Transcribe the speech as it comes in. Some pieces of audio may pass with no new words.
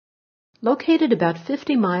Located about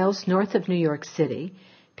 50 miles north of New York City,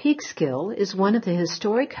 Peekskill is one of the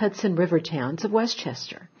historic Hudson River towns of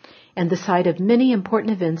Westchester and the site of many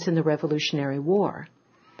important events in the Revolutionary War.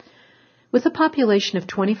 With a population of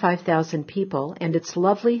 25,000 people and its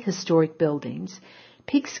lovely historic buildings,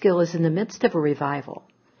 Peekskill is in the midst of a revival.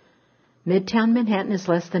 Midtown Manhattan is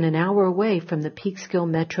less than an hour away from the Peekskill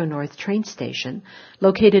Metro-North train station,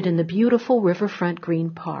 located in the beautiful Riverfront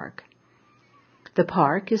Green Park. The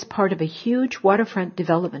park is part of a huge waterfront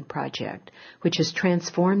development project which has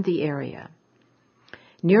transformed the area.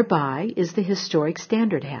 Nearby is the historic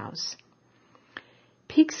Standard House.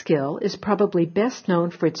 Peekskill is probably best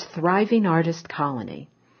known for its thriving artist colony.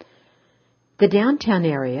 The downtown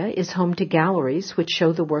area is home to galleries which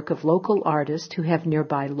show the work of local artists who have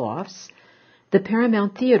nearby lofts, the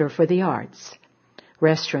Paramount Theater for the Arts,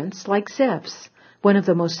 restaurants like Zeff's, one of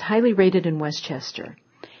the most highly rated in Westchester,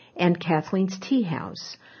 and Kathleen's Tea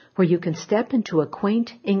House, where you can step into a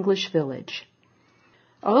quaint English village.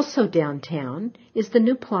 Also downtown is the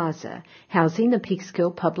new plaza, housing the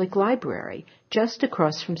Peekskill Public Library, just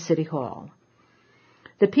across from City Hall.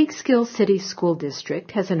 The Peekskill City School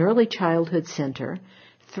District has an early childhood center,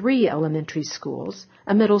 3 elementary schools,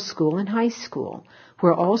 a middle school, and high school,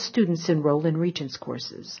 where all students enroll in Regents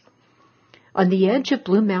courses. On the edge of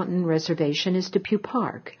Blue Mountain Reservation is Depew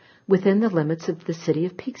Park, within the limits of the city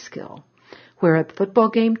of Peekskill, where a football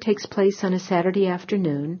game takes place on a Saturday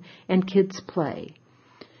afternoon and kids play.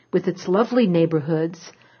 With its lovely neighborhoods,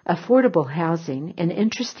 affordable housing, and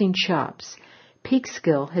interesting shops,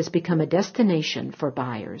 Peekskill has become a destination for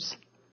buyers.